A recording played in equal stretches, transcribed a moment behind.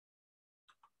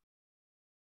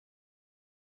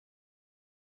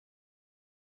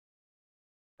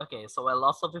Okay, so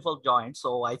lots of people joined,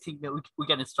 so I think that we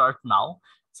can start now.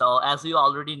 So as you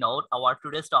already know, our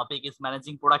today's topic is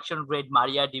managing production grade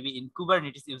MariaDB in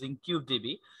Kubernetes using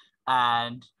KubeDB.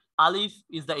 And Alif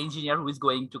is the engineer who is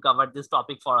going to cover this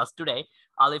topic for us today.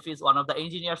 Alif is one of the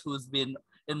engineers who's been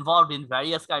involved in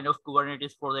various kind of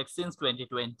Kubernetes projects since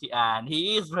 2020, and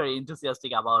he is very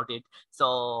enthusiastic about it.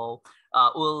 So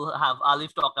we'll have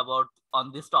Alif talk about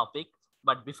on this topic.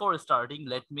 But before starting,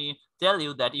 let me tell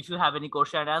you that if you have any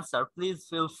question and answer, please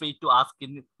feel free to ask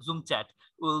in Zoom chat.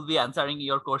 We'll be answering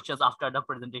your questions after the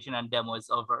presentation and demo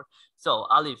is over. So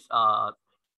Alif,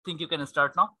 think you can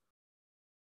start now?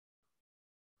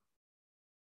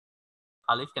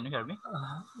 Alif, can you hear me?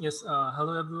 Yes,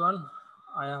 hello everyone.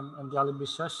 I am MD Alif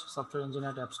Biswas, software engineer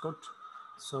at AppScott.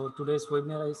 So today's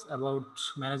webinar is about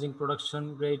managing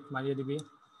production grade MariaDB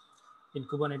in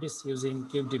Kubernetes using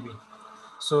KubeDB.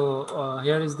 So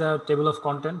here is the table of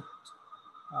content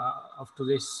of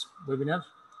today's webinar.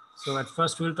 So at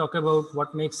first we'll talk about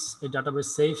what makes a database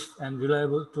safe and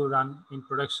reliable to run in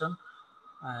production.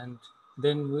 And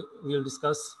then we'll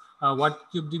discuss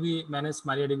what KubeDB managed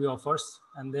MariaDB offers.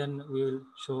 And then we will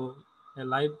show a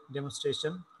live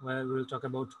demonstration where we'll talk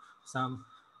about some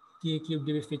key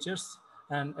KubeDB features.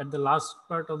 And at the last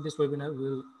part of this webinar,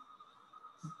 we'll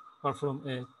perform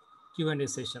a Q&A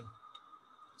session.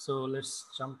 So let's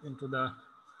jump into the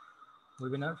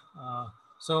webinar.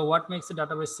 So what makes a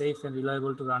database safe and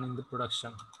reliable to run in the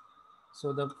production?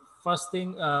 So the first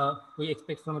thing we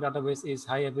expect from a database is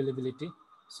high availability.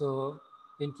 So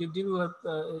in KubeDB,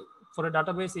 for a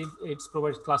database, if it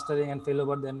provides clustering and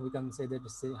failover, then we can say that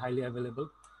it's highly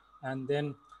available. And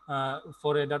then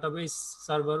for a database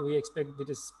server, we expect it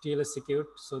is TLS secured,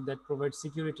 so that provides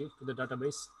security to the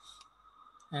database.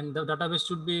 And the database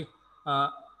should be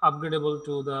upgradable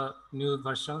to the new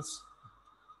versions.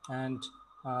 And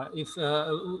if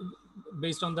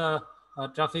based on the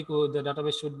traffic, the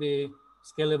database should be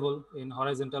scalable in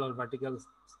horizontal or vertical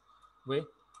way.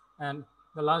 And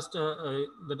the last, the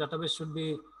database should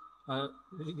be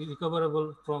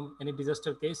recoverable from any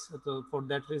disaster case. So for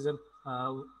that reason,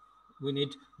 we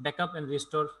need backup and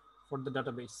restore for the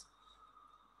database.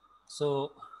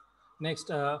 So next,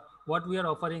 what we are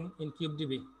offering in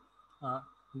KubeDB,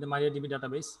 in the MariaDB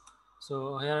database.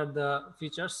 So here are the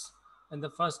features. And the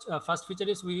first feature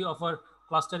is we offer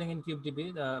clustering in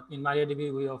KubeDB. In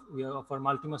MariaDB, we offer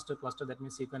multi-master cluster. That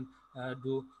means you can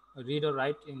do read or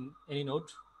write in any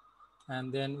node.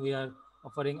 And then we are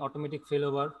offering automatic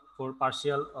failover for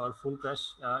partial or full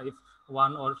crash. If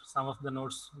one or some of the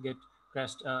nodes get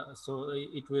crashed, so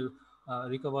it will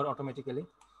recover automatically.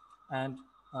 And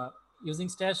using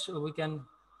Stash, we can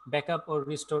backup or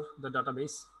restore the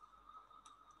database.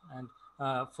 And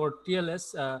for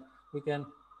TLS, we can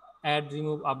add,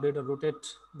 remove, update, or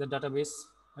rotate the database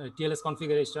TLS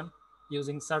configuration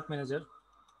using cert manager.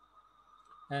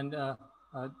 And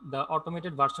the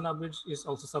automated version update is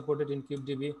also supported in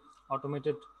KubeDB.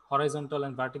 Automated horizontal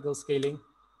and vertical scaling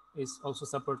is also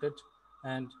supported.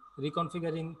 And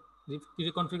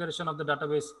reconfiguration of the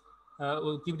database.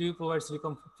 KubeDB provides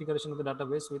reconfiguration of the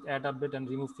database with add, update, and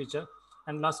remove feature.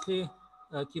 And lastly,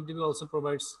 KubeDB also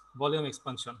provides volume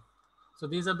expansion. So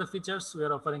these are the features we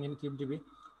are offering in KubeDB.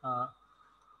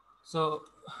 So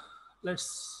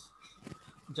let's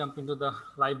jump into the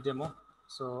live demo.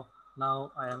 So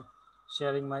now I am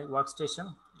sharing my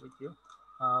workstation with you.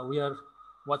 We are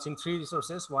watching 3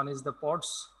 resources. One is the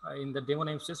pods in the demo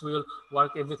namespace. We will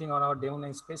work everything on our demo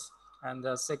namespace. And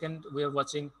the second, we are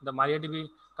watching the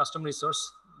MariaDB custom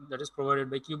resource that is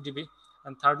provided by KubeDB.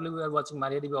 And thirdly, we are watching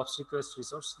MariaDB ops request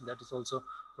resource that is also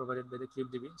provided by the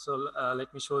KubeDB. So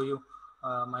let me show you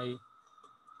my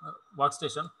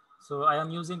workstation. So I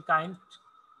am using Kind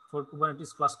for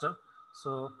Kubernetes cluster.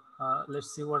 So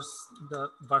let's see what's the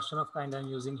version of Kind I'm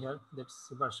using here. That's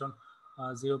version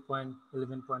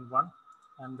 0.11.1.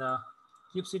 And the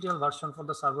kubectl version for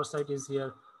the server side is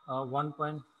here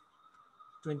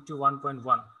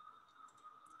 1.21.1.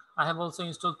 I have also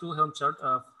installed 2 Helm chart.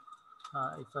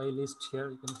 If I list here,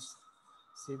 you can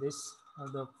see this.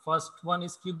 The first one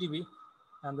is KubeDB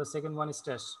and the second one is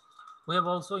Stash. We have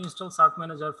also installed cert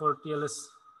manager for TLS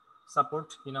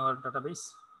support in our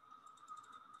database.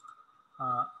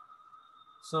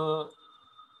 So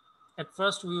at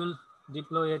first we will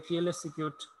deploy a TLS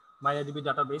secured MariaDB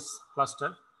database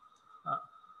cluster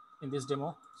in this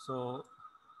demo. So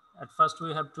at first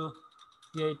we have to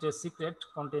create a secret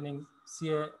containing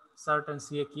CA cert and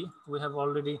CA key. We have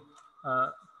already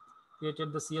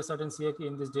created the CA cert and CA key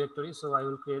in this directory. So I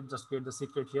will just create the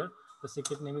secret here. The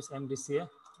secret name is MDCA.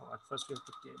 At first we have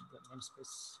to create the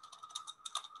namespace.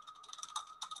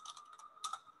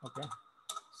 Okay.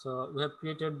 So we have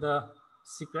created the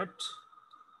secret,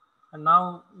 and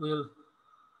now we'll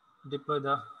deploy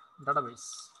the database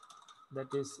that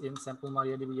is in sample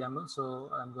MariaDB YAML. So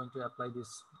I'm going to apply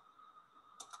this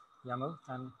YAML,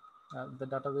 and the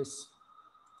database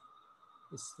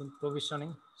is in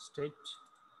provisioning state.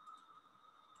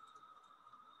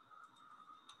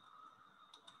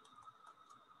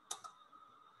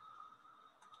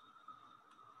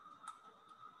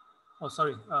 Oh,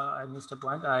 sorry, I missed a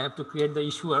point. I have to create the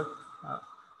issuer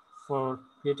for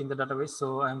creating the database.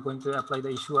 So I'm going to apply the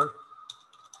issuer.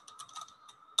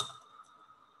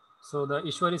 So the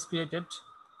issuer is created.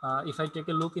 If I take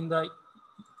a look in the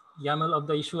YAML of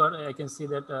the issuer, I can see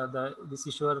that this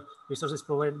issuer resource is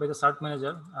provided by the cert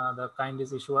manager. The kind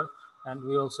is issuer, and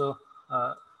we also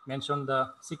mentioned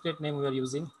the secret name we are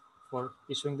using for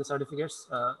issuing the certificates.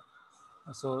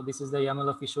 So this is the YAML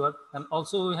of issuer, and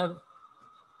also we have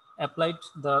applied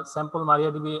the sample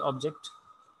MariaDB object.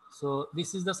 So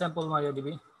this is the sample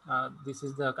MariaDB. This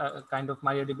is the kind of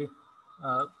MariaDB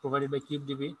provided by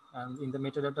KubeDB, and in the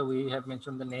metadata we have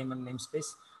mentioned the name and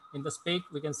namespace. In the spec,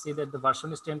 we can see that the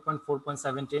version is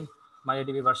 10.4.17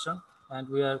 MariaDB version, and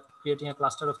we are creating a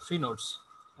cluster of 3 nodes.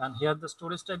 And here the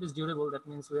storage type is durable. That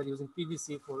means we are using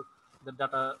PVC for the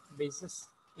databases.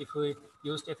 If we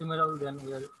used ephemeral, then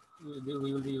we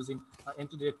will be using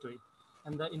empty directory.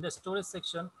 And in the storage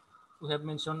section, we have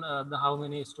mentioned how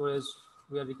many storage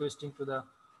we are requesting to the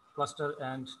cluster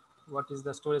and what is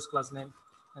the storage class name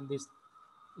and these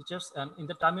features. And in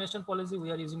the termination policy, we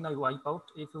are using the wipeout.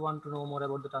 If you want to know more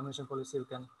about the termination policy, you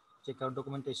can check out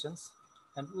documentations.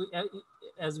 And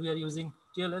as we are using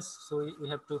TLS, so we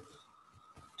have to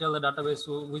tell the database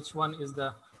so which one is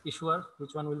the issuer,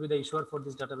 which one will be the issuer for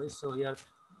this database. So here,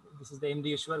 this is the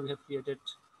MD issuer we have created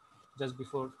just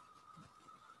before.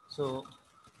 So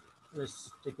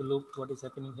let's take a look what is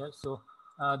happening here. So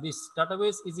this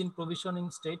database is in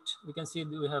provisioning state. We can see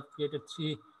we have created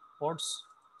 3 pods.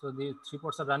 So the 3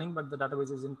 pods are running, but the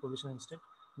database is in provisioning state.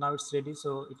 Now it's ready.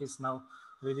 So it is now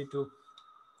ready to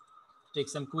take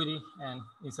some query and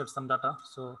insert some data.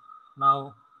 So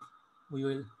now we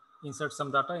will insert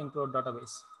some data into our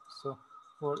database. So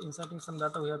for inserting some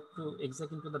data, we have to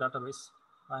exec into the database.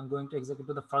 I'm going to exec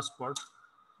into the first pod,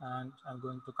 and I'm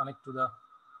going to connect to the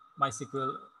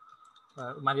MySQL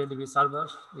MariaDB server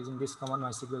using this command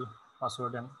MySQL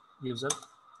password and user.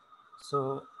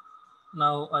 So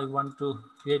now I want to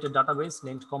create a database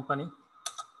named company,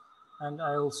 and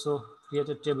I also create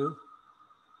a table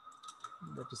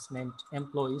that is named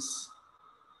employees.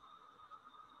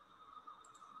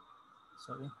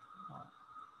 Sorry.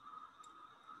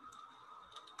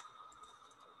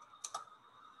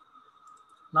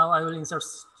 Now I will insert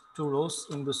 2 rows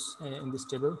in this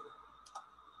table.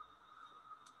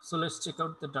 So let's check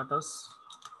out the data.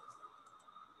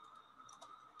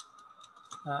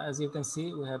 As you can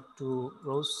see, we have 2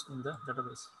 rows in the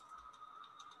database.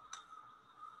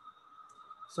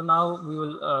 So now we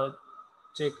will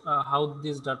check how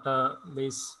this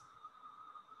database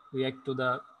react to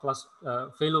the class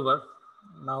failover.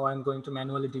 Now I'm going to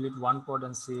manually delete 1 pod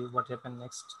and see what happened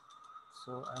next.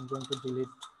 So I'm going to delete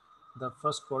the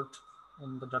first pod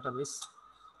in the database.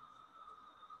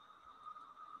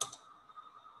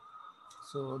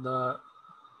 So the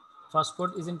first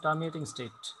pod is in terminating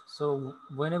state. So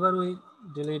whenever we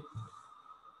delete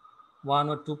 1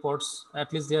 or 2 pods,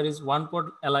 at least there is 1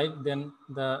 pod alive, then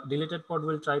the deleted pod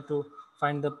will try to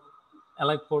find the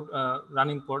alive pod,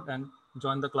 running pod, and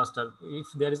join the cluster. If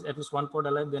there is at least 1 pod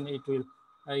alive, then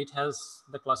it has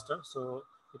the cluster, so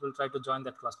it will try to join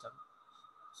that cluster.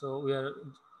 So we are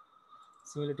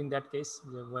simulating that case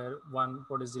where 1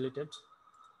 pod is deleted.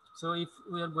 So if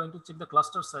we are going to check the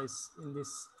cluster size in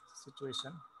this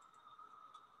situation,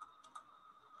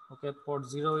 okay, pod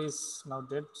 0 is now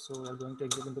dead, so we are going to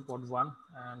execute into pod 1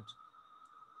 and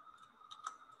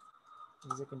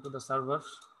execute into the server.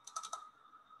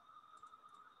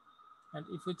 And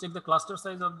if we check the cluster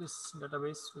size of this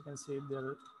database, we can see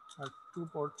there are 2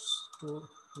 pods, 2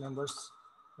 members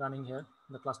running here.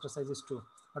 The cluster size is 2.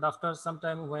 But after some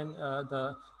time, when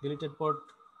the deleted pod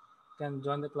can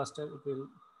join the cluster,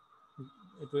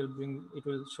 it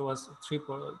will show us 3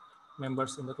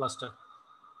 members in the cluster.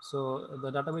 So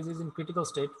the database is in critical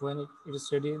state. When it is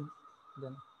ready,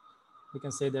 then we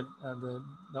can say that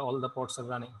all the pods are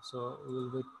running. So we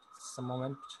will wait some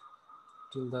moment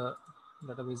till the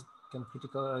database become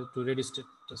critical to ready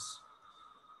status.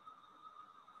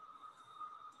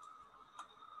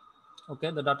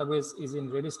 Okay, the database is in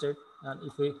ready state, and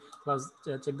if we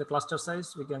check the cluster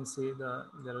size, we can see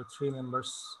there are 3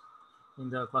 members in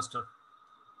the cluster.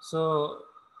 So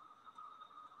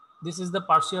This is the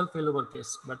partial failover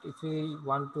case, but if we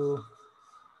want to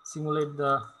simulate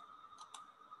the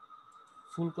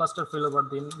full cluster failover,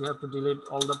 then we have to delete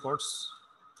all the ports.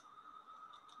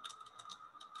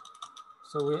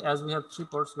 So as we have 3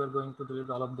 ports, we are going to delete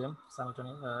all of them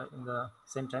simultaneously in the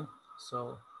same time.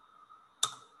 So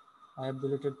I have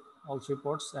deleted all 3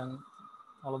 ports and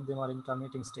all of them are in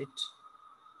terminating state.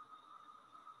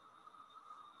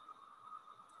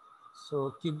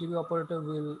 So KubeDB operator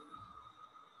will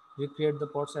recreate the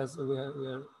ports as we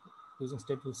are using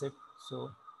stateful set.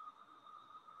 So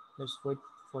let's wait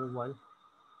for a while.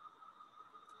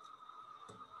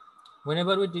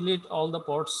 Whenever we delete all the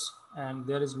ports and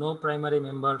there is no primary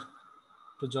member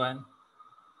to join,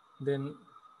 then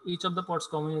each of the ports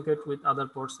communicate with other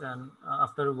ports, and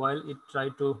after a while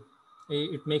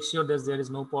it makes sure that there is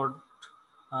no port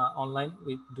online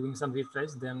with doing some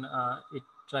retries. Then it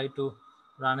try to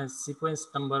run a sequence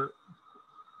number.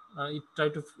 It try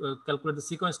to calculate the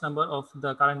sequence number of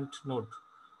the current node.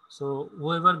 So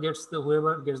whoever gets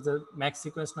the max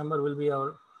sequence number will be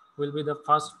the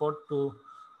first port to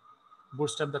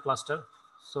bootstrap the cluster.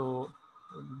 So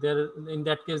there, in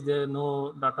that case, there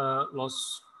no data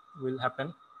loss will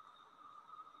happen.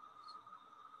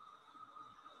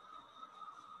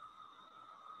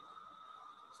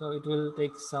 So it will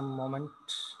take some moment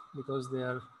because they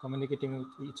are communicating with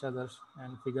each other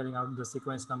and figuring out the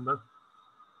sequence number.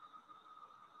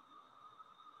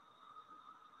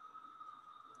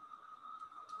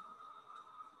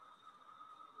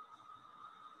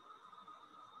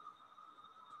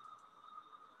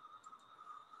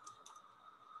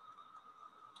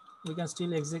 We can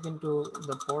still exit into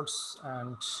the ports,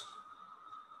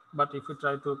 but if we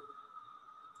try to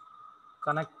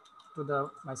connect to the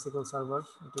MySQL server,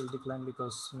 it will decline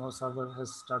because no server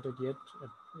has started yet.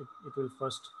 It will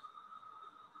first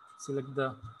select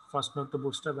the first node to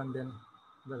bootstrap and then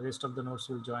the rest of the nodes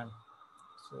will join.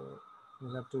 So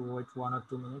we'll have to wait 1 or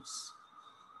 2 minutes.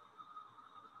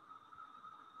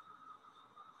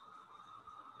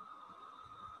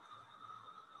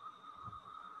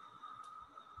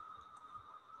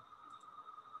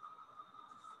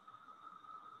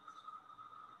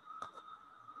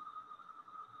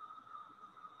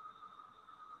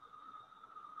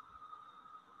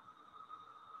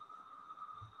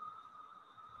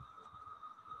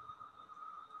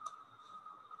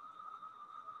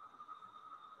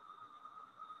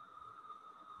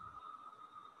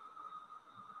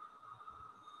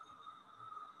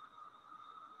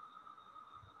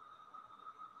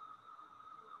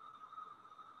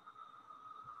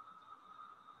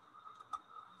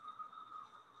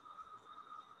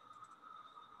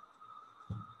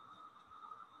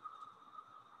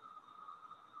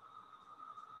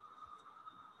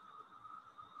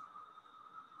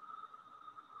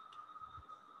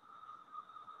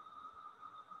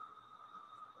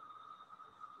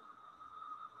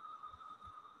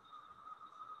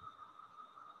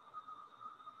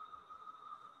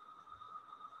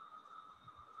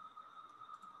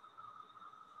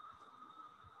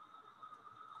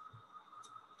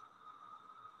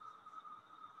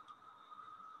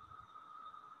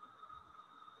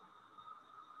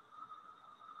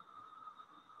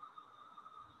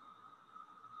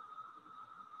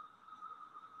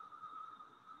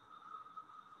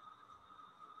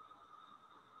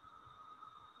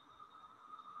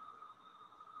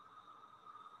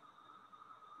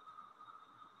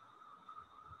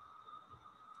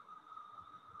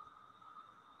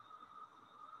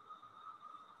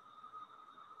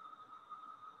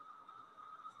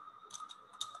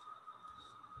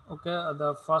 Okay,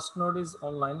 the first node is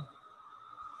online,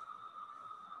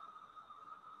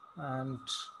 and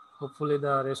hopefully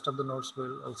the rest of the nodes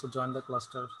will also join the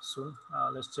cluster soon.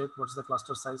 Let's check what's the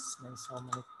cluster size, means how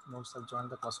many nodes have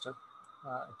joined the cluster.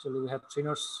 Actually, we have 3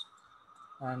 nodes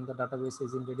and the database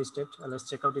is in ready state. Let's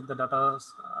check out if the data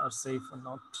are safe or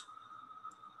not.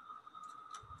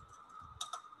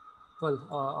 Well,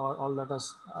 all data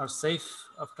are safe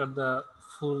after the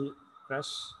full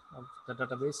crash of the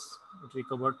database. It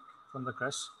recovered from the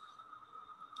crash.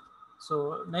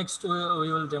 So next we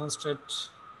will demonstrate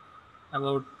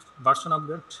about version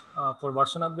upgrade. For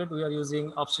version upgrade, we are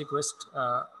using ops request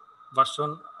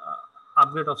version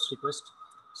upgrade ops request.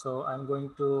 So I'm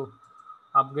going to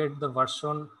upgrade the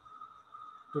version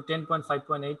to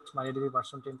 10.5.8, MariaDB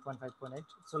version 10.5.8.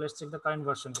 So let's check the current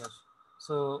version here.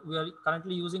 So we are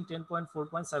currently using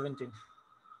 10.4.17.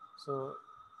 So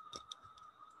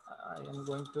I am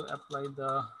going to apply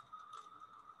the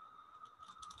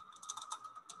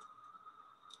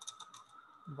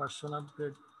version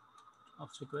upgrade of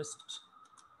request.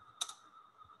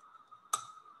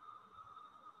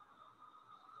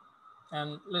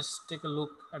 And let's take a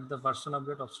look at the version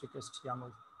update of request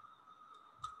YAML.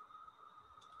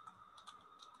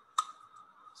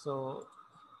 So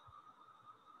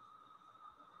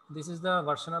this is the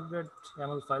version update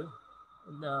YAML file.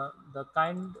 The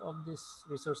kind of this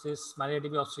resource is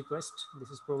MariaDB ops request. This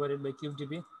is provided by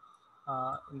KubeDB.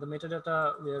 In the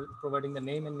metadata, we are providing the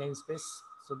name and namespace.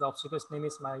 So the ops request name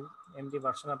is my MD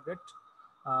version update.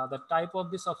 The type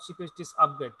of this ops request is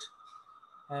update.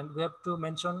 And we have to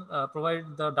mention,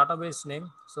 provide the database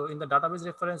name. So in the database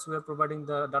reference, we are providing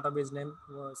the database name,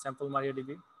 sample MariaDB,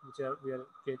 which we are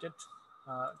created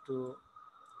to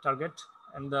target.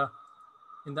 And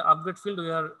in the upgrade field, we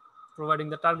are providing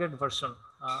the target version.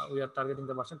 We are targeting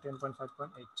the version 10.5.8.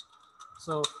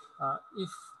 So if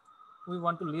we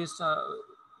want to list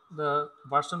the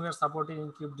version we are supporting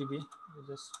in KubeDB,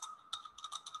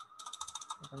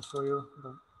 I can show you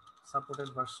the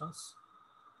supported versions.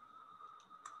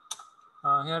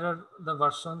 Here are the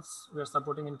versions we are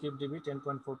supporting in KubeDB: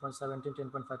 10.4.17,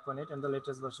 10.5.8, and the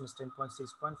latest version is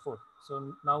 10.6.4.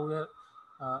 So now we are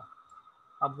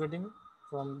upgrading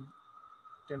from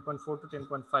 10.4 to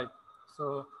 10.5.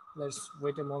 So let's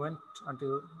wait a moment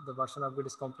until the version upgrade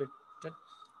is completed.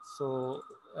 So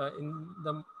in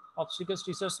the ops request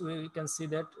resource, we can see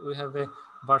that we have a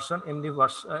version MD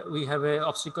version. We have a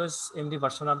ops request MD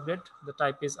version update. The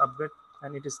type is upgrade,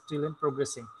 and it is still in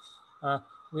progressing.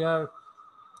 We are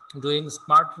doing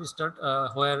smart restart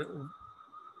where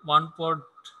one port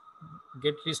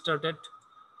get restarted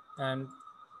and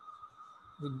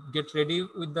we get ready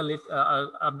with the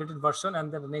updated version,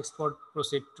 and then the next port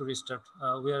proceed to restart.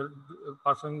 We are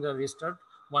performing the restart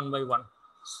one by one.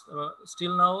 So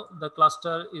still now the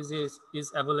cluster is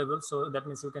available, so that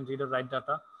means you can read or write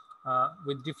data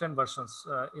with different versions.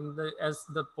 As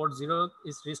the port 0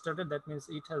 is restarted, that means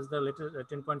it has the latest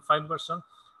 10.5 version,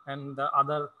 and the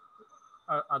others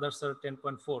are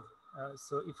 10.4.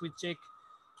 So if we check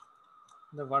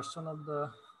the version of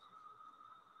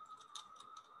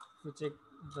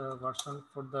version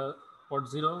for the port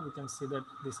 0, we can see that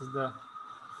this is the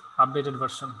updated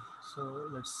version. So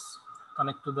let's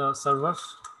connect to the server.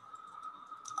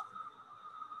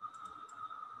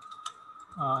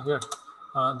 Here,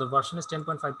 the version is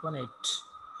 10.5.8,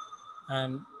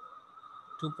 and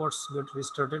 2 ports get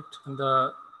restarted, and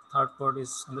the 3rd port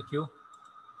is in the queue.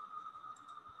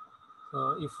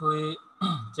 So if we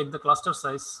check the cluster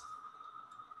size,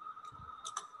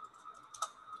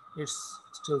 it's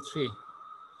still 3.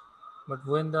 But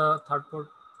when the 3rd port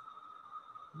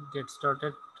gets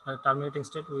started, terminating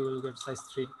state, we will get size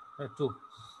 2.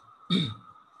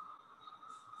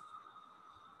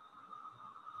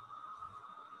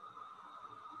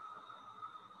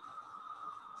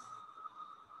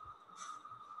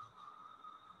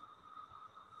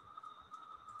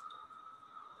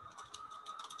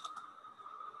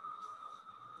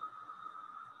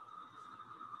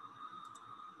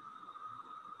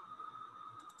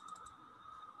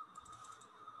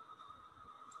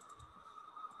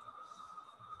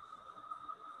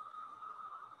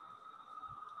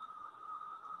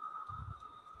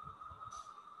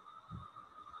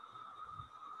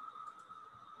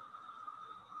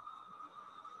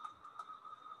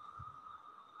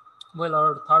 Well,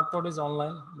 our 3rd port is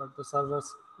online, but the server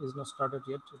is not started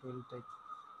yet. It will take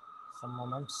some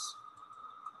moments.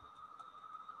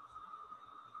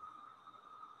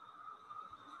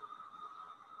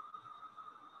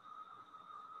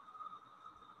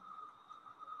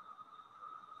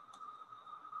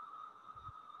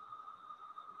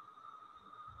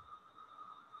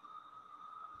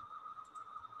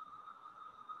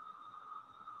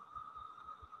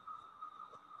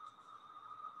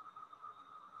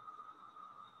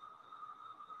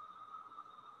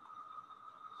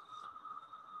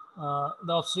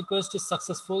 The ops request is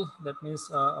successful. That means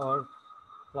our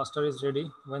cluster is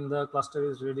ready. When the cluster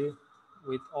is ready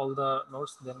with all the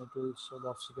nodes, then it will show the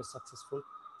ops request successful.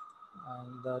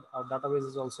 And our database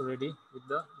is also ready with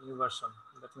the new version.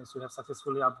 That means we have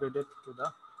successfully upgraded to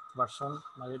the version,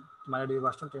 MariaDB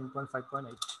version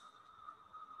 10.5.8.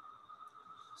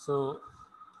 So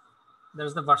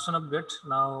there's the version update.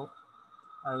 Now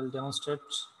I will demonstrate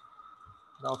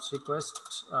the ops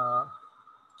request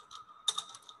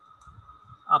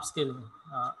upscaling.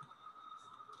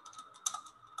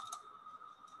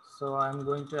 So I'm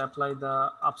going to apply the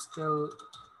upscale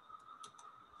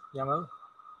YAML,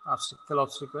 upscale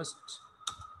ops request,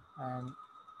 and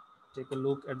take a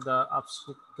look at the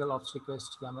upscale ops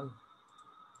request YAML.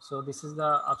 So this is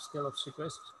the upscale ops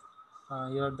request.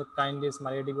 Here the kind is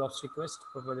MariaDB ops request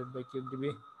provided by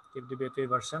KubeDB API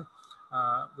version.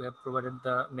 We have provided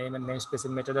the name and namespace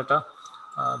in metadata.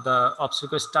 The ops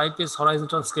request type is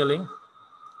horizontal scaling.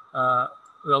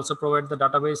 We also provide the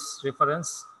database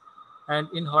reference, and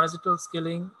in horizontal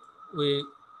scaling, we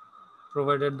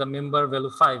provided the member value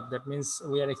 5. That means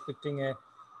we are expecting a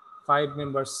 5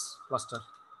 members cluster.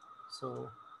 So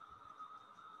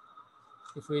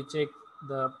if we check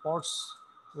the ports,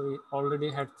 we already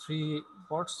had 3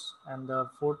 ports, and the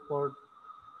 4th port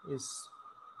is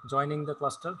joining the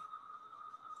cluster.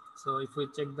 So if we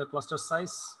check the cluster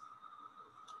size,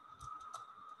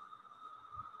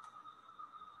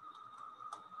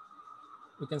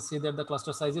 we can see that the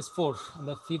cluster size is 4, and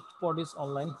the 5th port is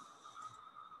online.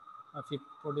 5th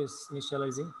port is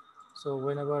initializing. So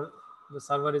whenever the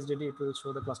server is ready, it will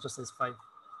show the cluster size 5.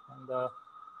 And the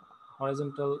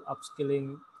horizontal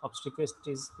upscaling ops request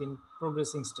is in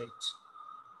progressing state.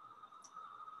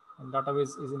 And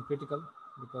database is in critical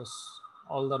because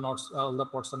all the nodes, all the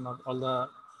ports are not, all the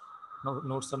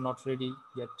nodes are not ready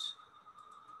yet.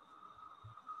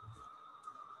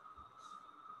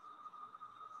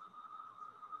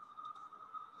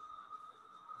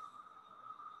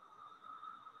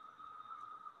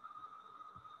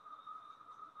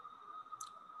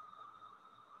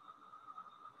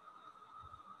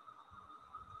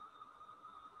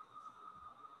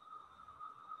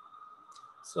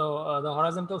 So the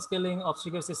horizontal scaling of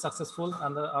request is successful,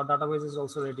 and our database is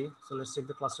also ready. So let's check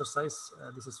the cluster size.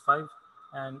 This is 5,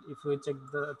 and if we check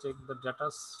the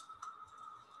data,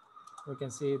 we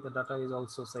can see the data is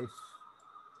also safe.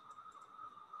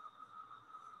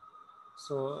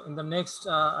 So in the next,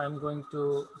 I'm going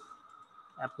to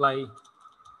apply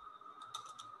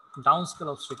downscale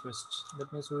of request.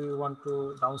 That means we want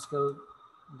to downscale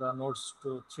the nodes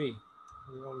to 3.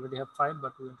 We already have 5,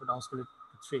 but we want to downscale it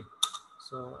to 3.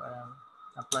 So I am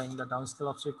applying the downscale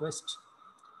of request,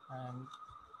 and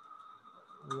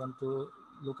we want to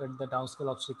look at the downscale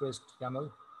of request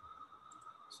YAML.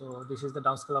 So this is the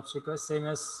downscale of request, same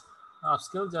as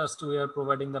upscale, just we are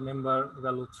providing the member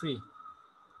value 3.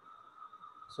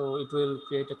 So it will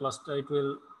create a cluster, it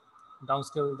will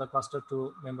downscale the cluster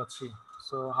to member 3.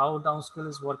 So how downscale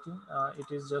is working?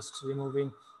 It is just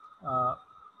removing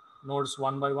nodes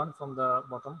one by one from the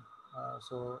bottom.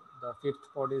 So the 5th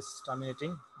port is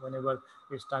terminating. Whenever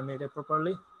it's terminated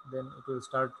properly, then it will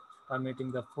start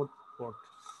terminating the 4th port.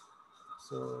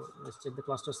 So let's check the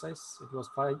cluster size. It was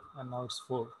 5, and now it's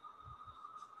 4.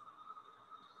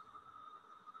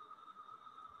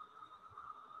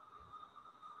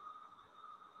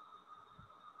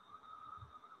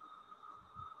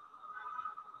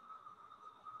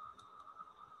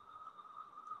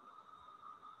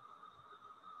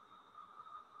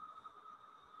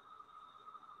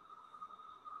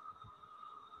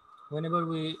 Whenever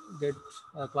we get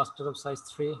a cluster of size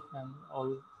 3 and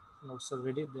all nodes are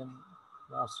ready, then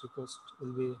the ask request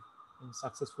will be in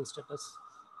successful status,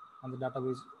 and the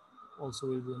database also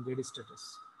will be in ready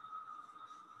status.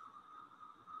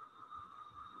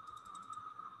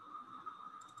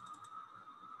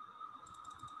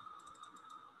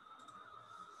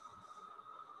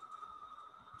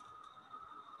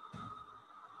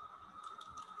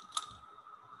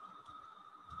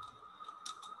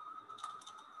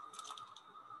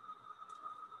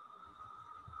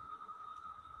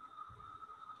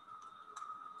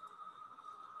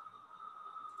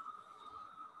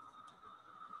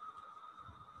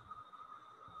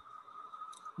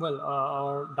 Well,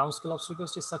 our downscale of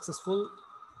request is successful.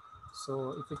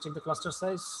 So if we check the cluster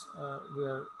size, we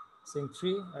are seeing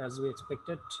 3 as we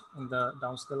expected in the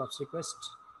downscale of request,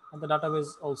 and the database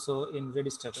also in ready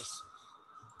status.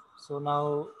 So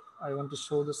now I want to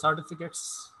show the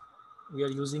certificates we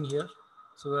are using here.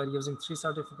 So we are using 3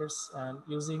 certificates, and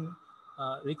using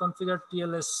reconfigure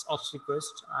TLS of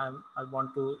request, I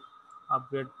want to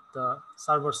upgrade the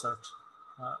server cert.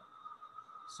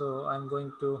 So I'm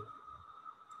going to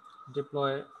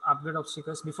deploy upgrade of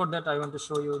request. Before that, I want to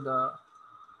show you the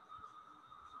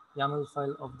YAML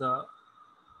file of the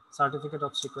certificate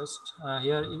of request.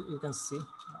 Here you can see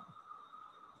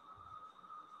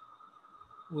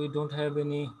we don't have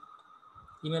any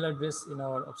email address in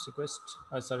our ops request.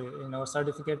 In our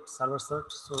certificate server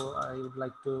cert. So I would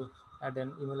like to add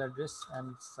an email address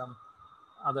and some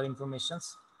other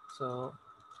informations. So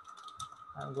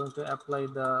I'm going to apply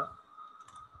the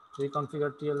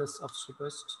reconfigure TLS ops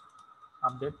request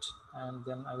update, and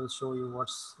then I will show you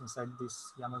what's inside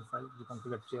this YAML file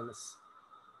reconfigure TLS.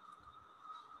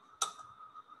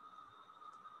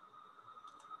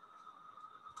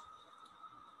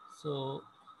 So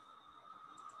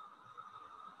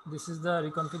this is the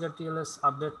reconfigure TLS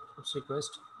update ops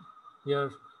request. Here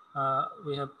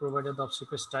we have provided the ops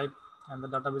request type and the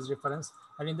database reference,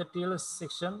 and in the TLS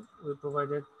section we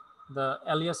provided the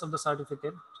alias of the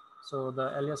certificate So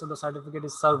the alias of the certificate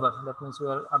is server. That means we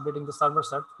are updating the server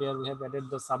cert. Here we have added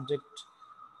the subject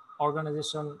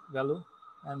organization value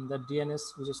and the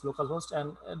DNS, which is localhost,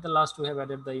 and at the last we have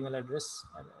added the email address,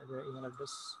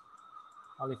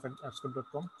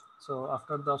 alif@appscode.com. So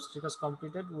after the obstacle is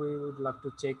completed, we would like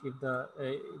to check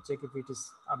if it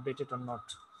is updated or not.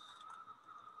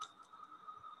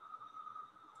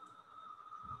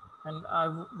 And I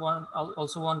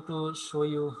also want to show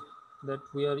you that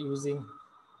we are using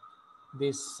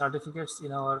these certificates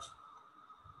in our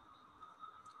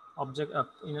object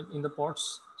in the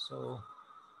pods. So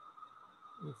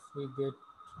if we get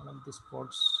one of these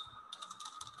pods,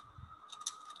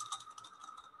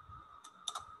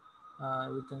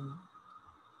 we can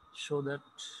show that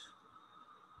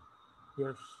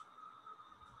here.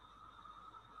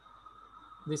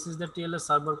 This is the TLS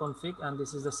server config, and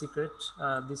this is the secret.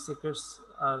 These secrets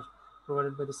are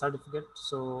provided by the certificate.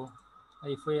 So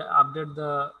if we update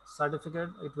the certificate,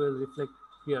 it will reflect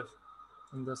here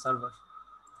in the server.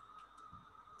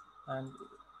 And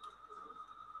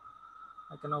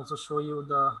I can also show you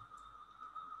the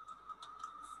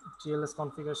TLS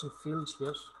configuration fields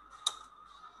here.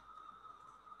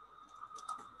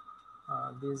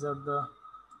 These are the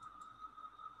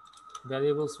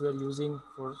variables we are using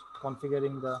for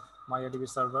configuring the MariaDB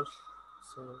server.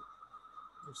 So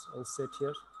it's all set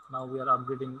here. Now we are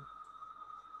upgrading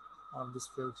all these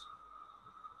fields.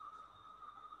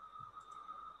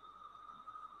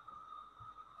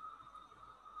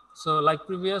 So like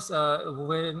previous,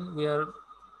 when we are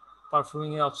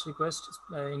performing a ops request,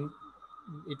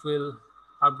 it will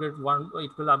upgrade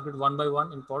one by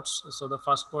one in pods. So the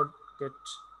first pod get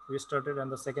restarted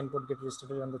and the second pod get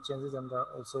restarted and the changes, and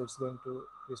also it's going to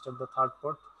restart the third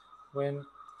pod. When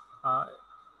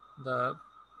the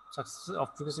ops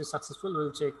request is successful,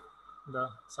 we'll check the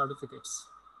certificates.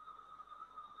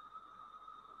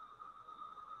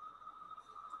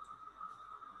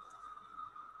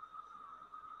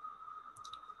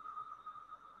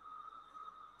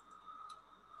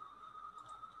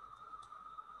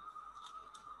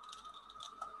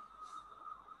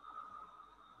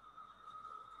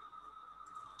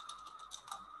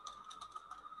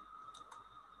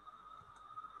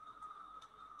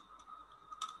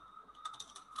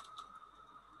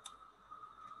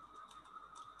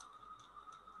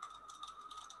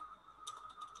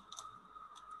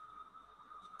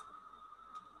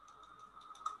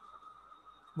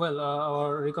 Well,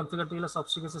 our reconfigured TLS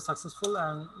ops request is successful,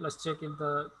 and let's check if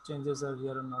the changes are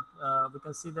here or not. We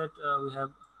can see that we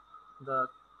have the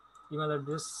email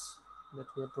address that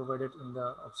we have provided in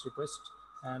the ops request,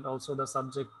 and also the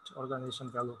subject organization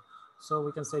value. So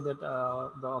we can say that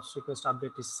the ops request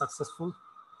update is successful.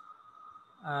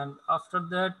 And after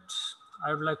that,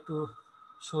 I would like to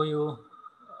show you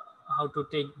how to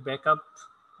take backup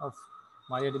of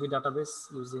MariaDB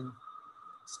database using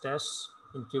stash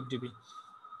in KubeDB.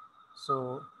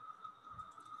 So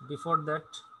before that,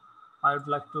 I would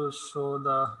like to show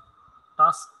the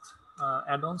task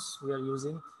add-ons we are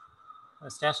using,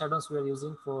 stash add-ons we are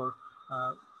using for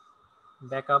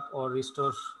backup or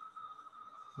restore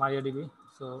MariaDB.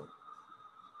 So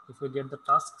if we get the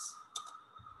tasks,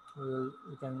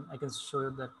 I can show you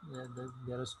that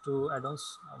there is two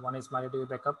add-ons. One is MariaDB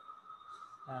backup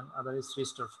and other is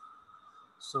restore.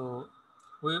 So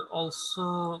we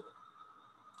also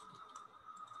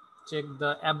check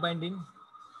the app binding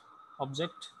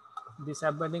object. This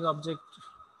app binding object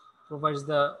provides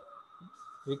the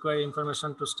required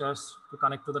information to stash to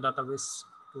connect to the database,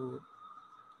 to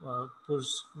push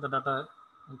the data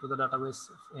into the database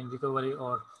in recovery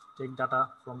or take data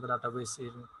from the database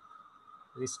in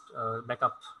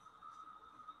backup.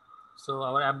 So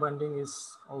our app binding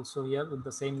is also here with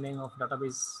the same name of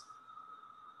database.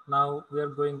 Now we are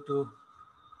going to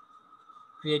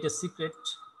create a secret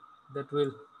that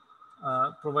will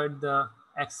provide the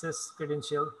access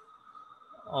credential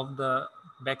of the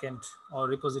backend or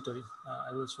repository.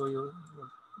 I will show you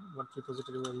what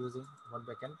repository we are using, what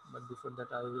backend. But before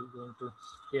that, I will going to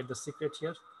create the secret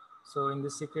here. So in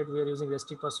this secret, we are using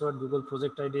REST password, Google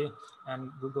project ID,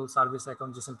 and Google service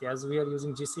account JSON key. As we are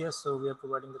using GCS, so we are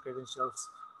providing the credentials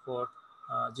for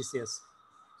GCS.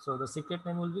 So the secret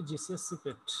name will be GCS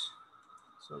secret.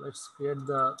 So let's create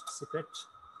the secret,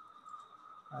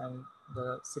 and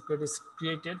the secret is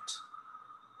created.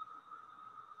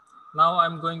 Now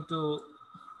I'm going to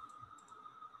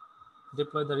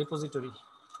deploy the repository.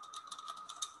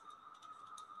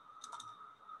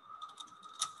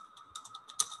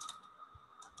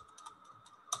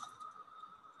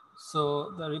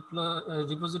 So the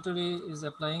repository is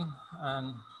applying,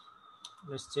 and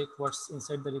let's check what's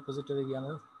inside the repository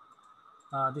YAML.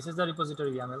 This is the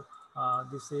repository YAML.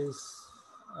 This is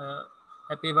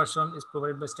API version is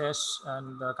provided by stash,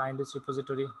 and the kind is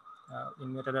repository.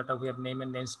 In metadata, we have name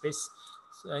and namespace.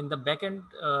 So in the backend,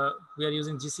 we are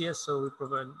using GCS, so we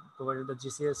provided the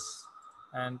GCS,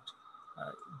 and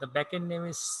the backend name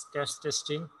is stash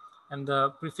testing, and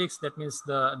the prefix, that means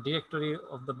the directory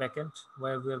of the backend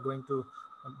where we are going to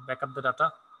back up the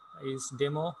data, is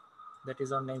demo. That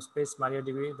is our namespace,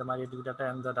 MariaDB, the MariaDB data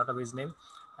and the database name.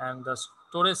 And the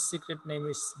storage secret name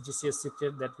is GCS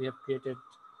secret that we have created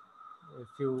a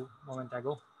few moments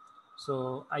ago.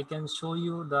 So I can show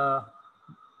you the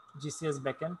GCS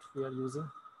backend we are using.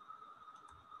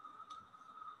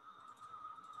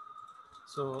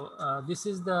 So this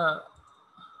is the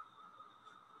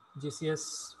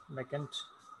GCS backend.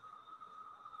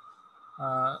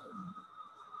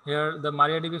 Here the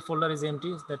MariaDB folder is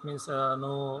empty. That means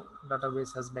no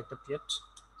database has backed up yet.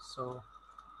 So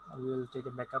we will take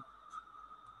a backup.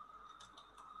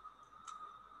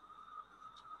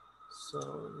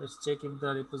 So let's check if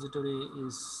the repository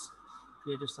is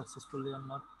created successfully or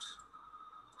not.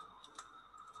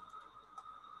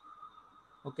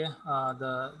 Okay,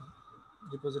 the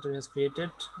repository is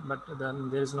created, but then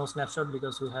there is no snapshot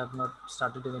because we have not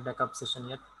started any backup session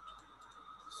yet.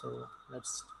 So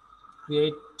let's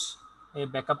create a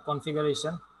backup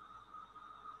configuration.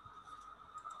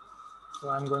 So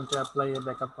I'm going to apply a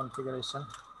backup configuration,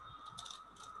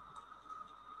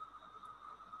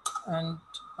 and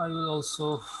I will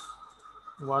also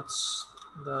watch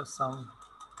the some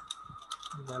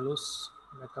values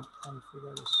backup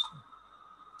configuration.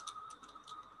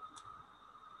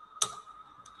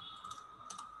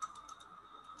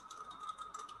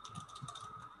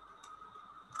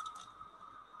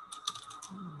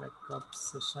 Backup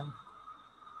session.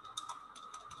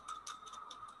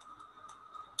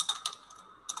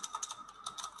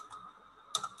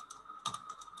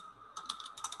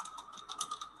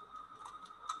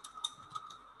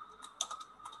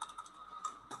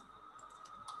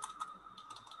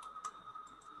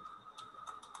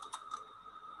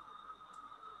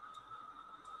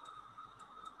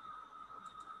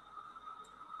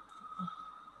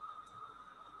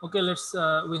 Okay, let's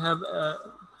we have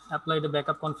applied a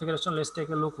backup configuration. Let's take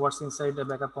a look what's inside the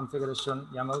backup configuration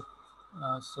YAML.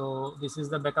 So this is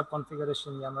the backup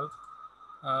configuration YAML.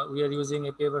 We are using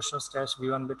API version stash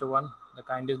v1 beta 1. The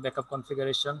kind is backup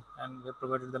configuration, and we have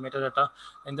provided the metadata.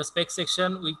 In the spec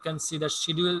section, we can see the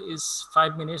schedule is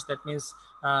 5 minutes. That means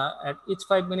at each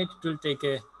 5 minutes, it will take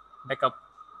a backup,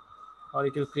 or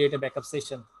it will create a backup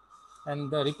session.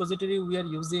 And the repository we are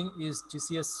using is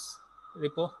GCS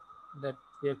repo that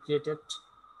we have created.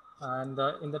 And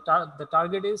in the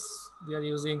target is we are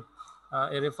using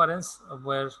a reference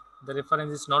where the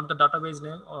reference is not the database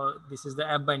name, or this is the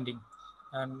app binding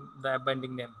and the app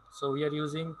binding name. So we are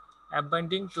using app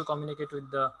binding to communicate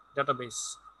with the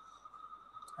database.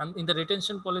 And in the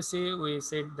retention policy, we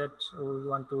said that we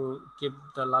want to keep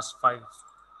the last 5.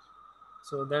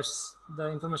 So that's the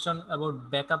information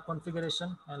about backup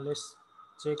configuration, and let's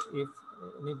check if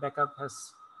any backup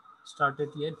has started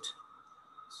yet.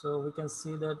 So we can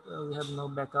see that we have no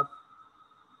backup,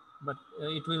 but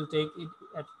it will take it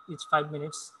at each 5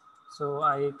 minutes. So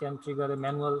I can trigger a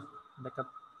manual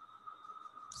backup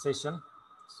session.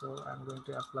 So I'm going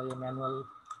to apply a manual,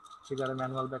 trigger a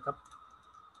manual backup.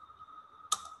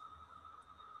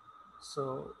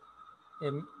 So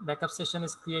a backup session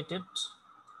is created,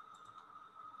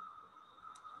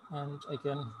 and I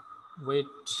can wait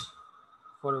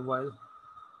for a while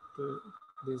to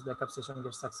this backup session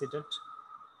get succeeded.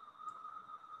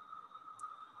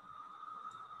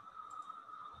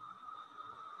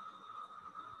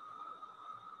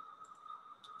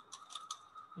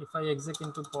 If I exit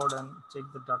into pod and check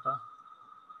the data,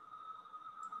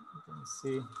 you can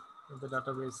see if the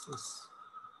database is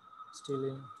still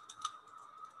in.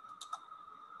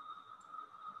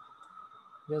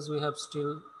 Yes, we have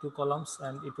still 2 columns,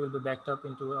 and it will be backed up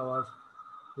into our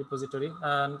repository,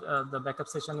 and the backup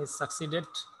session is succeeded.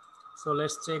 So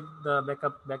let's check the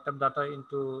backed up data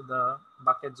into the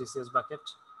bucket, GCS bucket.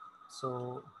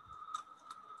 So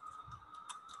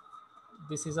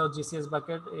this is our GCS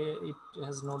bucket. It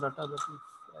has no data, but if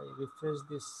I refresh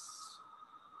this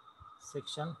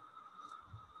section,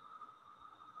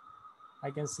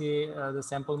 I can see the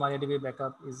sample MariaDB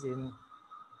backup is in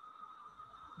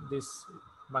this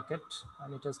bucket,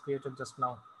 and it has created just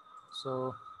now.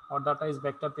 So our data is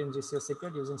backed up in GCS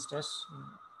secret using stash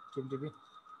in KubeDB.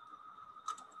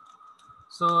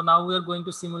 So now we are going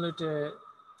to simulate a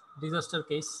disaster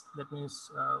case. That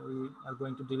means we are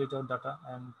going to delete our data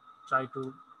and try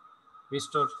to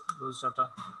restore those data.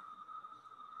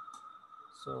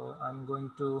 So I'm going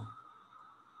to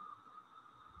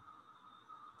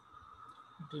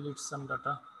delete some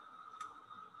data.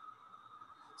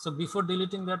 So before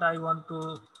deleting that, I want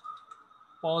to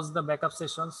pause the backup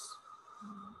sessions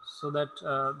so that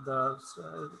the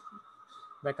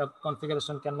backup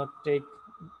configuration cannot take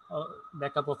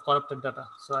backup of corrupted data.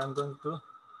 So I'm going to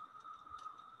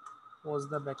pause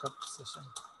the backup session.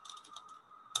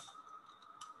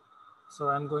 So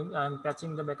I'm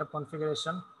patching the backup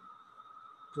configuration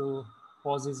to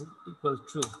pause is equal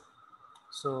true.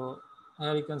 So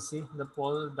here you can see the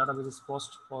database is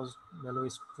pause value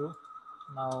is true.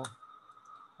 Now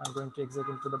I'm going to exit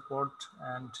into the port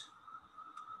and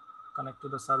connect to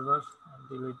the server and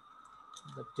delete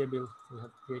the table we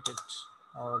have created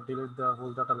or delete the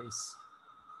whole database.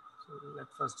 So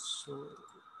let's first show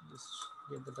this,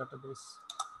 get the database.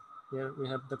 Here we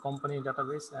have the company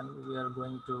database and we are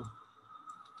going to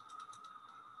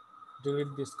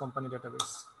delete this company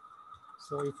database.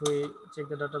 So if we check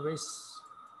the database,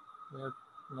 we have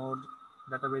node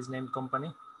database named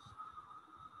company.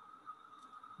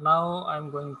 Now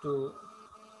I'm going to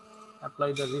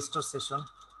apply the restore session.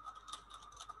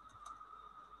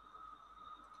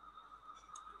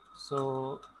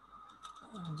 So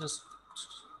just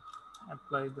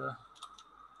apply the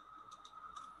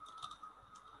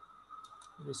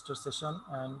restore session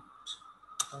and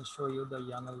I'll show you the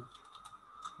YAML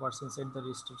what's inside the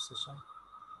restore session.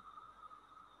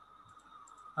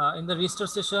 In the restore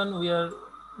session, we are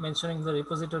mentioning the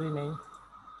repository name.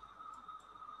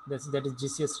 That is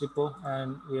GCS repo,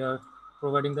 and we are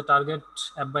providing the target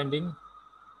app binding.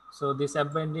 So this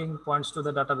app binding points to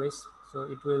the database. So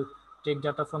it will take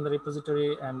data from the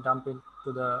repository and dump it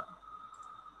to the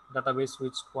database,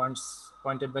 which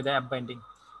pointed by the app binding.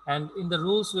 And in the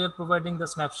rules, we are providing the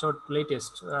snapshot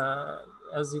latest.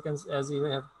 As you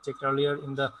have checked earlier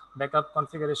in the backup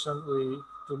configuration, we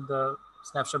took the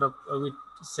snapshot of we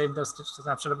saved the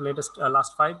snapshot of latest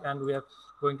last 5, and we are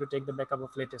going to take the backup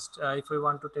of latest. If we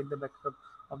want to take the backup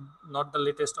of not the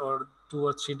latest or 2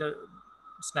 or 3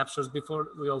 snapshots before,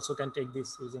 we also can take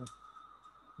this using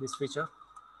this feature.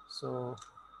 So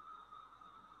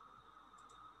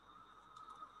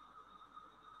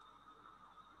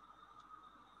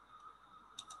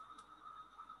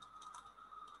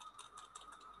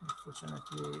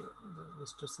unfortunately, the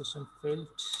restore session failed.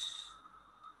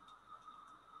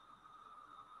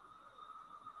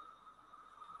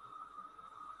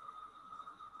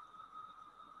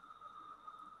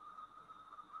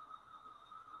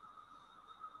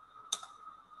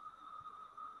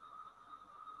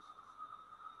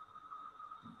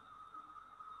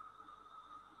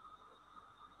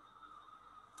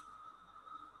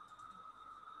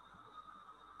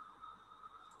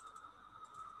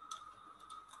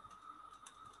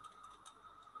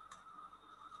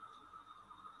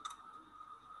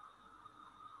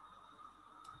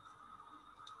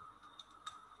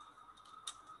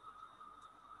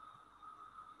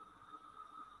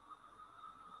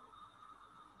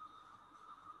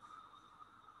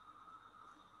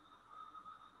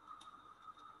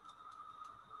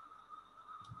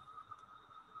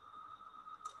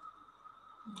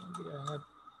 Maybe I have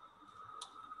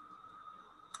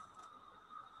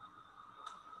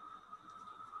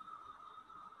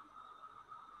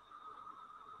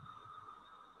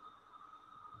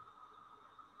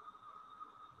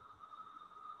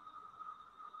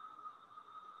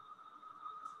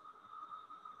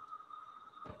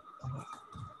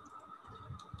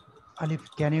Alif,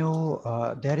 can you?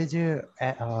 There is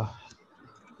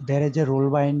a role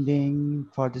binding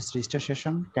for this restore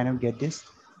session. Can you get this?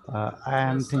 I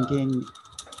am yes, thinking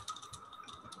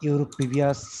your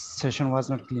previous session was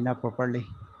not cleaned up properly.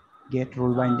 Get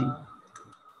role binding.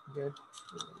 Get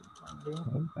binding.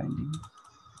 Role binding.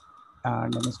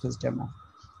 And namespace demo.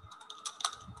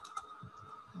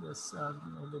 Yes,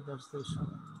 maybe that's the issue.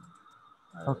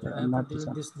 Okay, I have to not this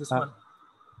delete one. this one.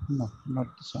 No, not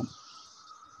this one.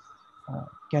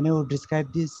 Can you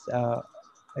describe this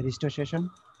restore session?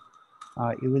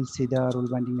 You will see the rule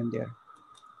binding in there.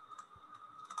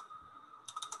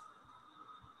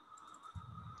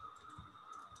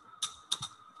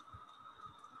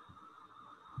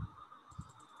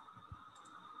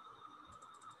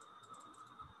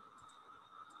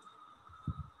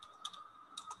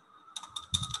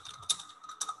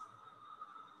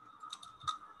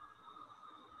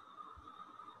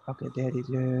 Okay, there is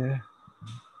a,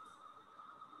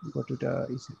 go to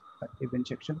the event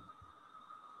section.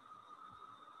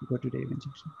 Go to the event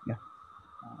section. Yeah.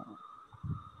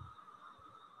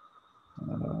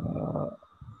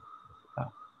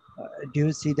 Do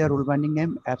you see the rule binding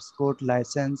name? Apps code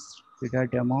license reader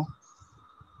demo.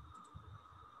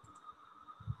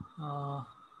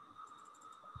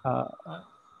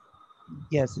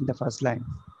 Yes, in the first line.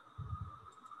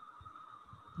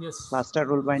 Yes. Cluster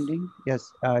rule binding.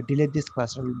 Yes, delete this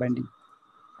cluster rule binding.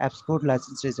 Apps code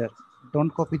license reserve.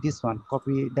 Don't copy this one.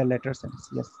 Copy the letter sentence.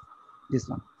 Yes, this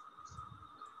one.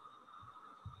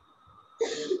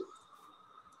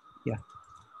 Yeah.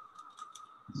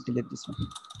 Delete this one.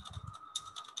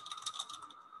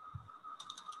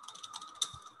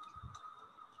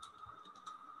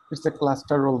 It's a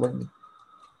cluster role binding.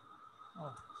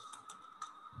 Oh.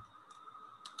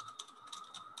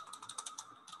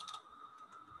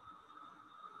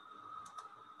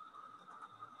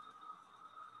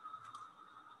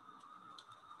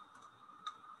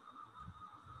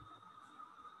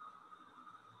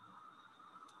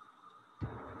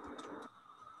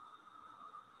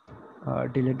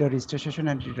 Delete the registration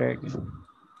and retry again.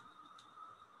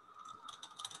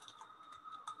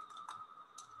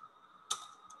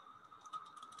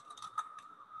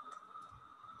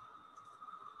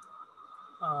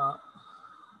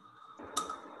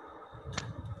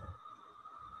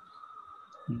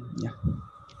 Yeah.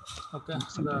 Okay,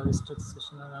 the restrict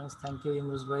session announced. Thank you,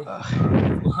 Imruz bhai,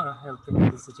 for helping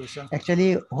in this situation.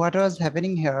 Actually, what was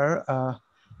happening here,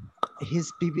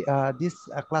 this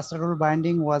cluster rule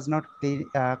binding was not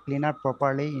cleaned up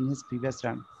properly in his previous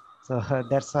run. So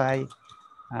that's why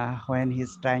when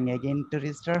he's trying again to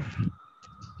restore,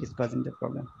 it's causing the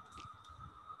problem.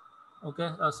 Okay,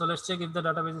 so let's check if the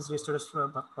database is restored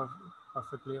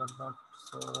perfectly or not.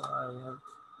 So I have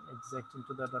exec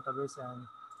into the database and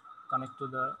connect to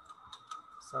the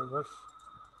server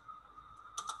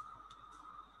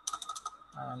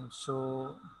and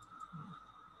show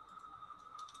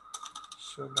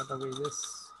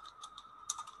databases.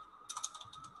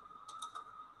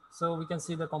 So we can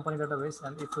see the company database,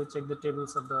 and if we check the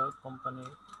tables of the company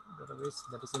database,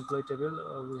 that is employee table,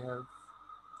 we have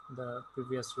the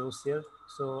previous rows here.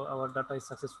 So our data is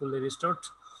successfully restored,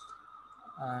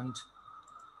 and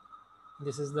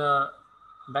this is the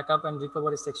backup and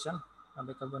recovery section.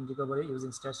 Backup and recovery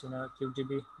using stash in a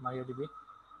KubeDB, MariaDB.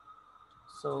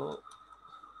 So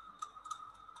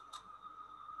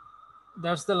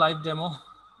that's the live demo.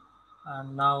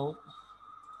 And now,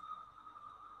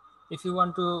 if you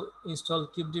want to install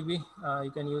KubeDB,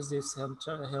 you can use this helm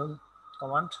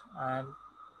command, and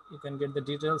you can get the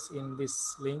details in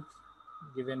this link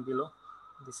given below.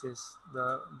 This is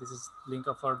link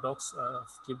of our docs of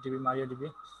KubeDB,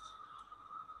 MariaDB.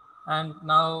 And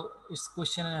now it's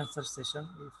question and answer session.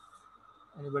 If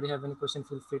anybody have any question,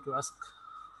 feel free to ask.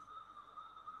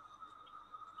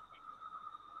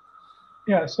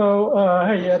 Yeah, so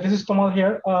hey, yeah, this is Tomal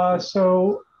here.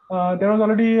 There was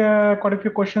already quite a few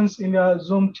questions in the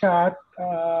Zoom chat.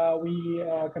 We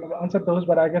kind of answered those,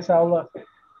 but I guess I'll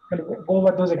kind of go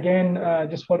over those again,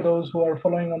 just for those who are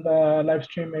following on the live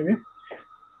stream maybe.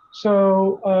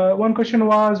 So one question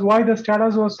was why the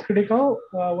status was critical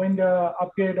when the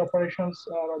upgrade operations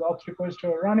or the ops requests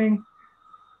were running.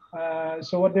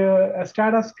 So what the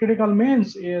status critical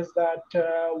means is that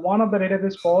one of the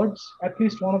database pods, at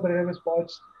least one of the database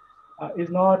pods, is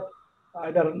not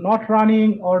either not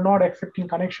running or not accepting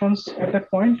connections at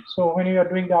that point. So when you are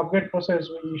doing the upgrade process,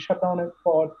 we shut down a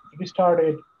pod, restart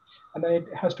it, and then it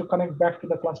has to connect back to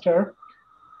the cluster.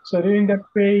 So during that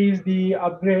phase, the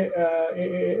upgrade,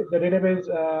 the database,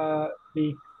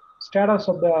 the status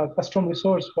of the custom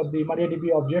resource for the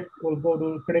MariaDB object will go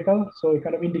to critical. So it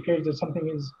kind of indicates that something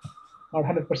is not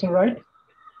 100% right.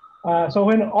 So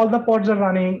when all the pods are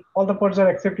running, all the pods are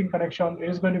accepting connection, it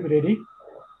is going to be ready.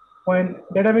 When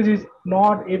database is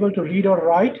not able to read or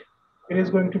write, it is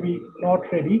going to be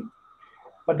not ready.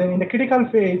 But then in the critical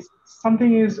phase,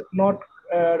 something is not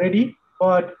ready,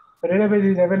 but the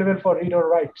database is available for read or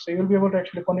write. So you'll be able to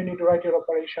actually continue to write your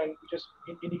operation. We just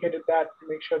indicated that to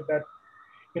make sure that,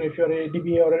 you know, if you're a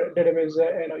DB or a database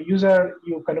user,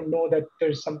 you kind of know that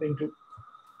there's something to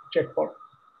check for.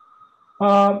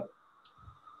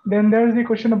 Then there's the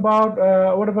question about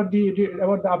what about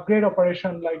the upgrade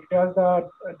operation? Like, does the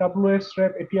WS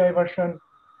rep API version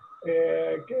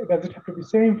does it have to be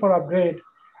same for upgrade?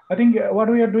 I think what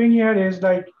we are doing here is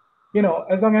like, you know,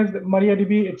 as long as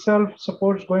MariaDB itself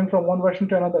supports going from one version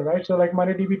to another, right? So like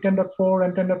MariaDB 10.4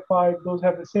 and 10.5, those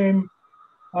have the same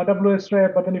WS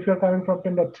rep, but then if you're coming from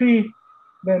 10.3,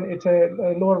 then it's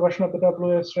a lower version of the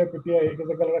WS rep API. It is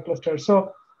a Galera cluster.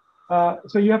 So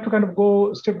you have to kind of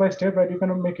go step by step, right? You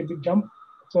cannot make a big jump.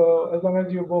 So as long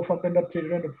as you go from 10.3 to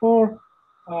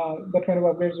 10.4, that kind of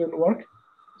upgrades will work.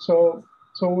 So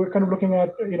we're kind of looking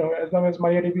at, you know, as long as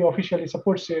MariaDB officially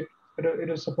supports it, it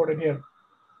is supported here.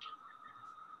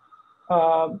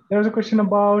 There's a question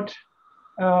about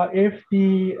if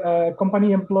the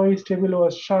company employees table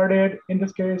was sharded. In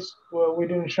this case, we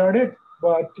didn't shard it,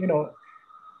 but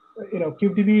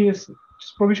KubeDB is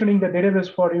provisioning the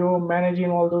database for you, managing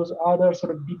all those other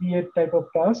sort of DBA type of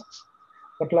tasks.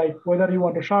 But like whether you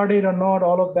want to shard it or not,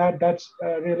 all of that, that's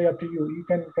really up to you. You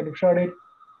can kind of shard it,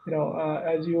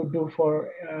 as you do for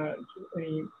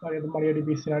any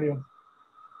MariaDB scenario.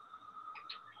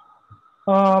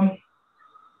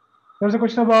 There's a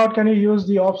question about, can you use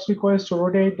the ops request to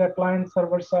rotate the client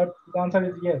server cert? The answer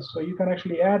is yes. So you can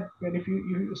actually add, and if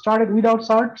you started without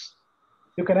certs,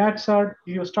 you can add cert.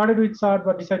 If you started with cert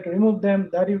but decide to remove them,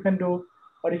 that you can do.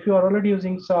 But if you are already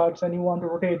using certs and you want to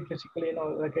rotate, basically,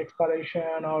 like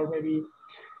expiration, or maybe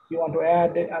you want to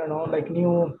add, I don't know, like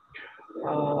new,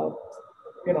 so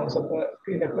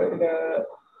in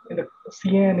the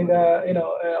CN,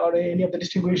 or any of the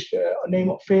distinguished name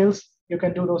of fields, you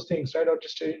can do those things, right? Or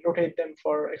just rotate them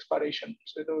for expiration.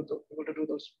 So you're able to do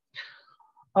those.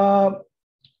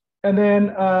 And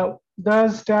then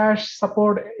does Stash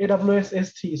support AWS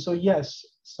S3? So yes.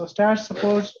 So Stash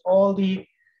supports all the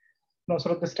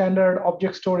sort of the standard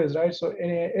object storage, right? So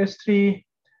in S3,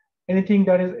 anything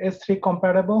that is S3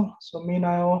 compatible, so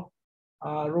MinIO,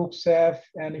 Rook Ceph,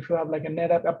 and if you have like a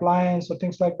NetApp appliance or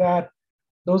things like that,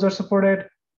 those are supported.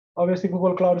 Obviously,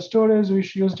 Google Cloud Storage,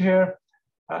 which used here,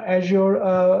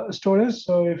 Azure storage.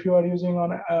 So if you are using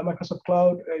on Microsoft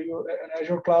Cloud,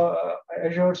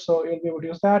 Azure, so you'll be able to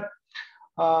use that.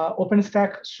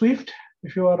 OpenStack Swift,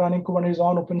 if you are running Kubernetes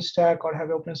on OpenStack or have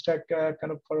OpenStack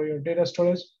kind of for your data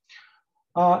storage.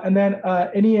 And then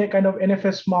any kind of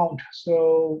NFS mount.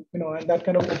 So, and that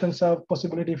kind of opens up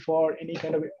possibility for any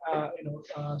kind of,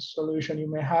 solution you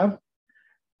may have.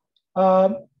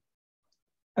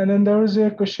 And then there is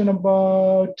a question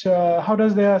about how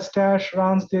does the Stash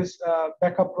runs this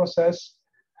backup process?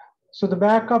 So the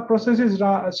backup process is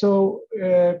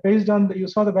based on you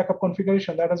saw the backup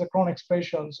configuration that has a cron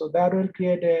expression. So that will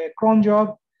create a cron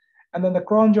job, and then the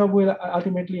cron job will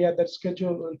ultimately at that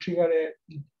schedule will trigger a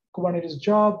Kubernetes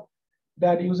job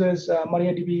that uses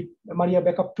MariaDB, Maria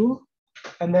backup tool,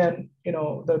 and then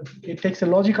it takes a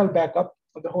logical backup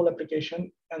of the whole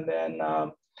application, and then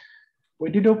we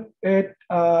dedupe it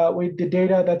with the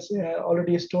data that's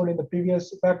already stored in the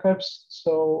previous backups.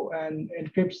 So and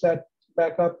encrypts that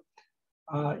backup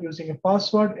using a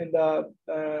password in the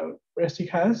REST it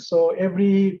has. So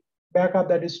every backup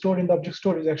that is stored in the object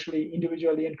store is actually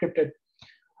individually encrypted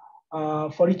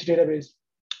for each database.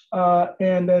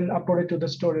 And then upload it to the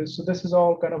storage. So this is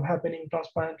all kind of happening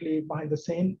transparently behind the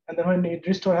scene. And then when it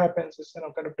restore happens, it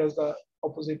kind of does the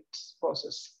opposite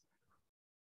process.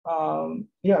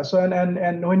 Yeah. So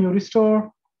and when you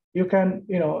restore, you can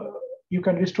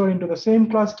restore into the same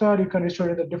cluster. You can restore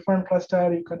into a different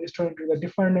cluster. You can restore into the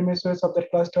different MSOs of that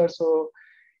cluster. So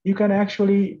you can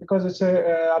actually, because it's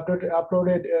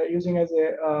uploaded using as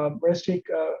a REST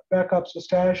backup. So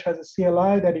Stash has a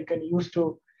CLI that you can use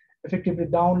to effectively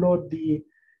download the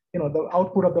the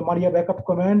output of the Maria backup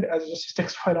command as just a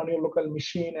text file on your local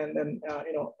machine, and then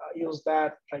use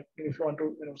that, like if you want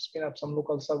to spin up some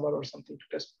local server or something to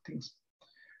test things.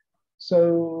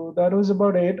 So that was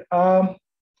about it. And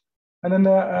then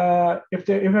if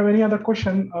you have any other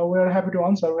question, we're happy to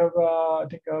answer. We have I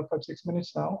think 5-6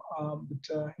 minutes now.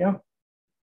 But yeah.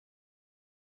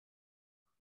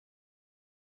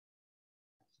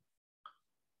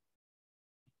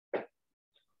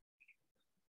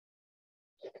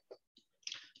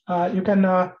 You can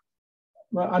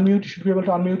unmute. You should be able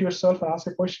to unmute yourself and ask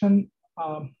a question.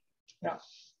 Yeah.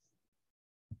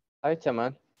 Hi,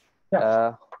 Taman.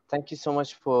 Yeah. Thank you so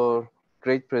much for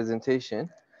great presentation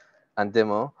and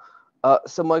demo.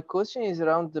 So my question is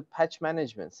around the patch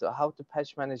management. So how the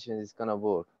patch management is gonna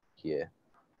work here?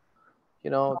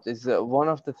 There's one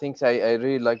of the things I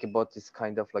really like about this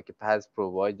kind of like a PaaS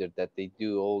provider, that they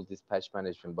do all this patch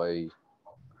management by,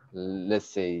 let's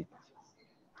say,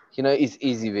 it's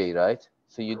easy way, right?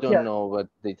 So you don't know what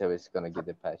database is gonna get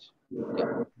the patch.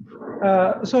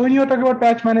 Yeah. So when you're talking about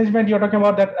patch management, you're talking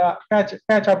about that patch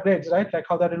upgrades, right? Like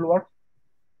how that will work.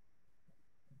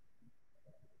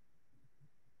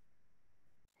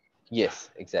 Yes,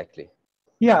 exactly.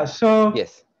 Yeah. So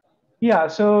yes. Yeah.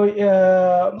 So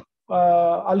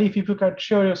Ali, if you could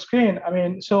show your screen. I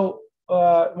mean, so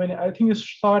when I think you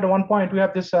saw at one point, we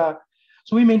have this. So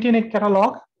we maintain a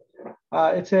catalog.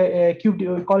 It's a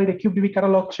KubeDB, we call it a KubeDB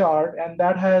catalog chart, and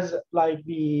that has like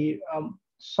the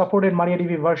supported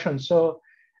MariaDB version. So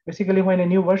basically, when a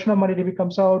new version of MariaDB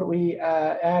comes out, we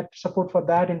add support for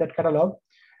that in that catalog,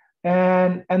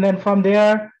 and then from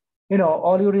there,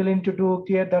 all you really need to do,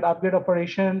 create that upgrade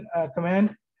operation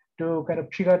command, to kind of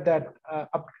trigger that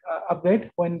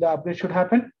upgrade when the upgrade should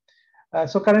happen.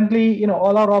 So currently,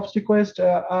 all our ops requests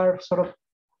are sort of,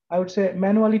 I would say,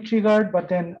 manually triggered, but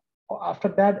then after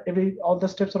that, all the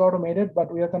steps are automated.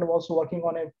 But we are kind of also working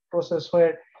on a process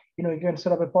where you can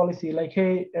set up a policy like,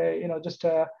 hey, just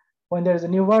when there is a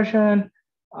new version,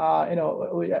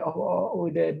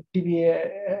 with the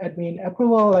DBA admin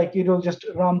approval, like it will just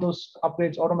run those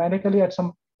upgrades automatically at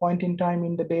some point in time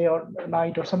in the day or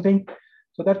night or something.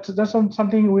 So that's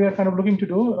something we are kind of looking to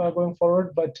do going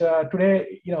forward. But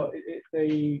today,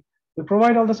 we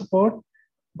provide all the support,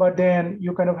 but then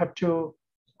you kind of have to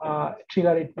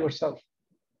trigger it yourself.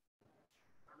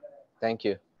 Thank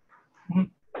you. Mm-hmm.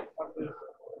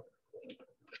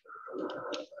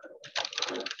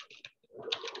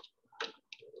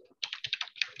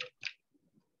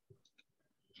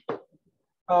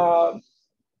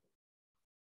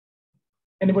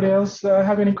 Anybody else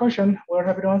have any question? We're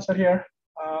happy to answer here.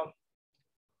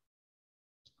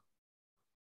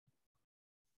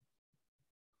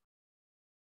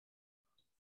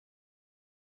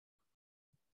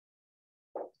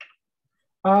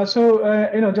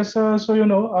 Just so you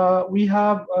know, we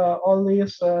have all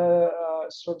these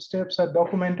sort of steps are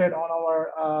documented on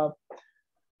our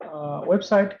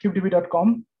website,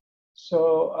 kubedb.com.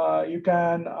 So you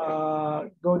can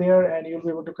go there and you'll be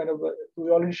able to kind of, we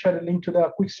already shared a link to the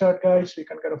quick start guide, so you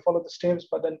can kind of follow the steps,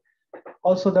 but then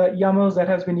also the YAMLs that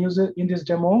has been used in this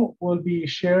demo will be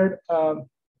shared on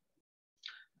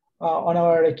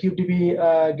our KubeDB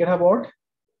GitHub org.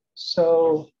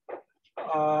 So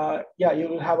yeah, you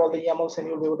will have all the YAMLs and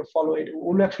you'll be able to follow it.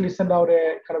 We'll actually send out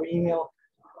a kind of email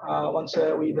once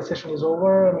the session is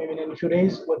over, maybe in a few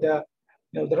days with the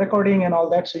the recording and all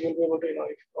that. So you'll be able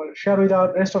to share with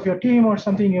the rest of your team or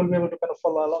something. You'll be able to kind of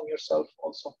follow along yourself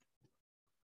also.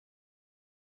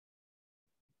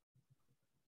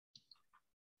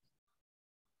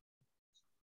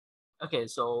 Okay,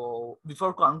 so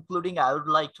before concluding, I would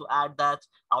like to add that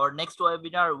our next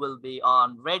webinar will be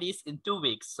on Redis in 2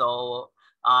 weeks. So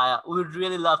we would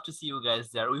really love to see you guys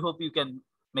there. We hope you can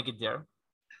make it there.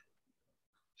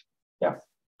 Yeah.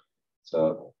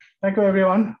 So thank you,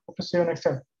 everyone. Hope to see you next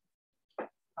time.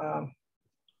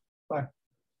 Bye.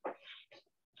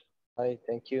 Bye.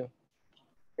 Thank you.